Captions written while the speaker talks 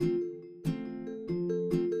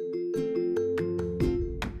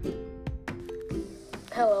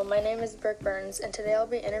Hello, my name is Brooke Burns, and today I'll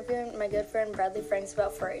be interviewing my good friend Bradley Franks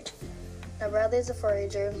about 4-H. Now, Bradley is a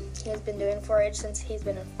 4-H'er. He has been doing 4-H since he's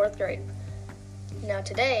been in 4th grade. Now,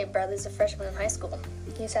 today, Bradley's a freshman in high school.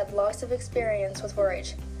 He's had lots of experience with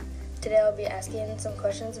 4-H. Today, I'll be asking some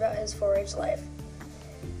questions about his 4-H life.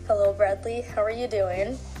 Hello, Bradley. How are you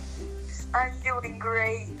doing? I'm doing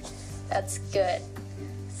great. That's good.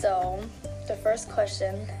 So, the first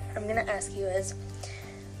question I'm going to ask you is,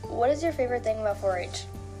 what is your favorite thing about 4-H?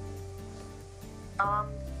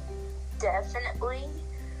 Definitely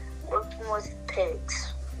working with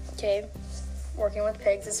pigs. Okay, working with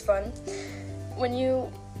pigs is fun. When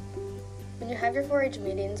you have your 4-H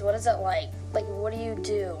meetings, what is that like? Like, what do you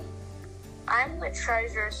do? I'm the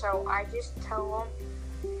treasurer, so I just tell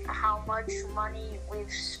them how much money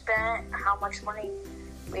we've spent, how much money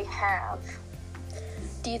we have.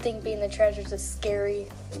 Do you think being the treasurer is scary?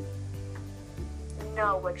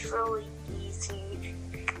 No, it's really easy.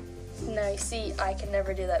 No, you see, I can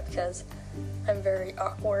never do that because I'm very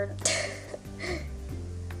awkward.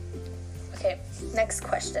 Okay, next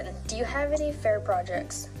question. Do you have any fair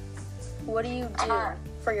projects? What do you do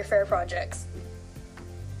for your fair projects?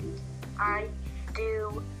 I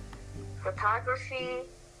do photography,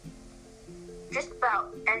 just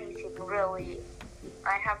about anything really.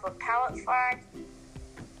 I have a palette flag,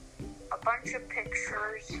 a bunch of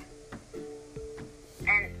pictures,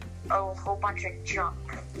 and a whole bunch of junk.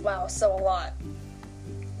 Wow, so a lot.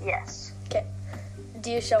 Yes. Okay. Do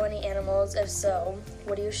you show any animals? If so,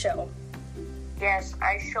 what do you show? Yes,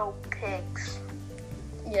 I show pigs.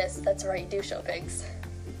 Yes, that's right, you do show pigs.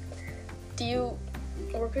 Do you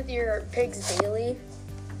work with your pigs daily?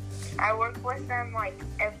 I work with them like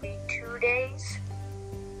every 2 days.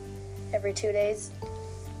 Every 2 days?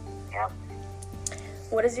 Yep.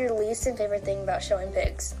 What is your least and favorite thing about showing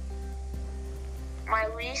pigs? My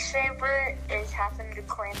least favorite is having to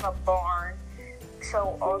clean the barn,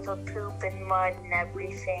 so all the poop and mud and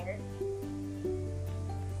everything.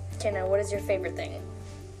 Okay, now what is your favorite thing?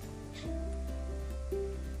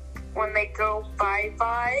 When they go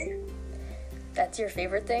bye-bye. That's your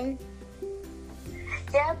favorite thing?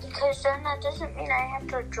 Yeah, because then that doesn't mean I have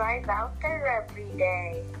to drive out there every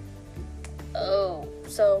day. Oh,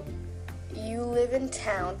 so you live in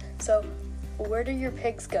town, so where do your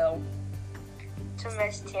pigs go? To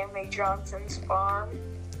Miss Tammy Johnson's farm.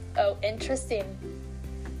 Oh, interesting.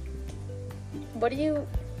 What do you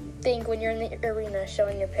think when you're in the arena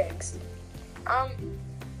showing your pigs? I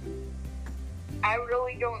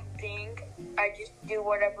really don't think. I just do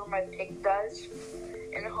whatever my pig does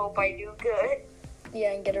and hope I do good.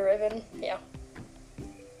 Yeah, and get a ribbon. Yeah.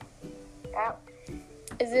 Yep.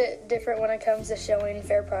 Is it different when it comes to showing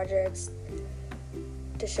fair projects,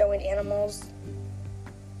 to showing animals?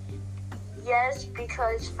 Yes,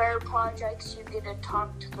 because fair projects, you get to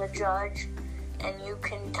talk to the judge and you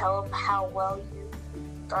can tell them how well you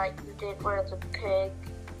thought you did, where the pig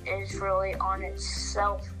is really on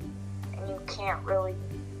itself and you can't really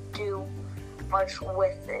do much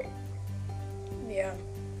with it. Yeah.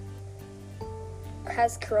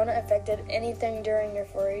 Has Corona affected anything during your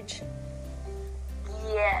 4-H?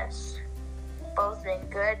 Yes, both in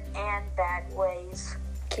good and bad ways.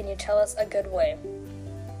 Can you tell us a good way?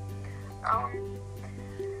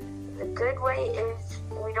 The good way is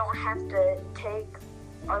we don't have to take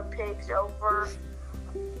our pigs over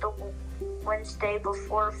the Wednesday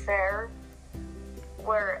before fair,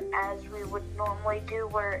 whereas we would normally do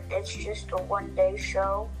where it's just a one-day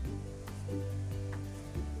show.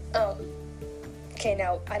 Oh. Okay,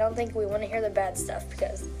 now, I don't think we want to hear the bad stuff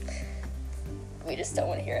because we just don't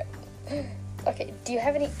want to hear it. Okay, do you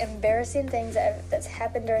have any embarrassing things that's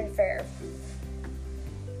happened during fair?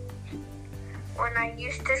 When I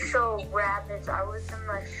used to show rabbits, I was in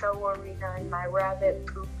the show arena and my rabbit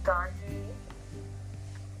pooped on me.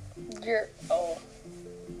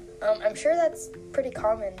 I'm sure that's pretty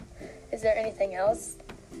common. Is there anything else?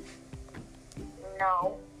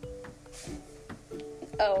 No.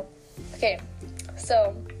 Oh, okay.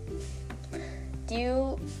 So, do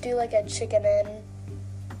you do like a chicken in?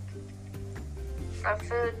 A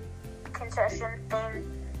food concession thing?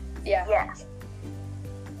 Yeah. Yes.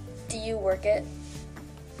 Do you work it?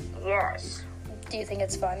 Yes. Do you think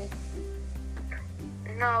it's fun?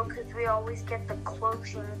 No, because we always get the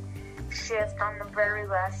closing shift on the very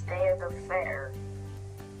last day of the fair.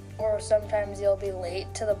 Or sometimes you'll be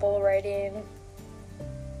late to the bull riding.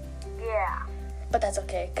 Yeah. But that's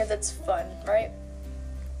okay, because it's fun, right?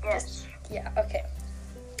 Yes. Yeah, okay.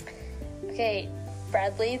 Okay,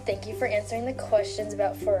 Bradley, thank you for answering the questions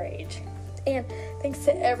about 4-H. And thanks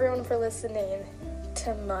to everyone for listening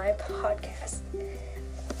to my podcast.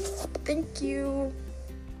 Thank you.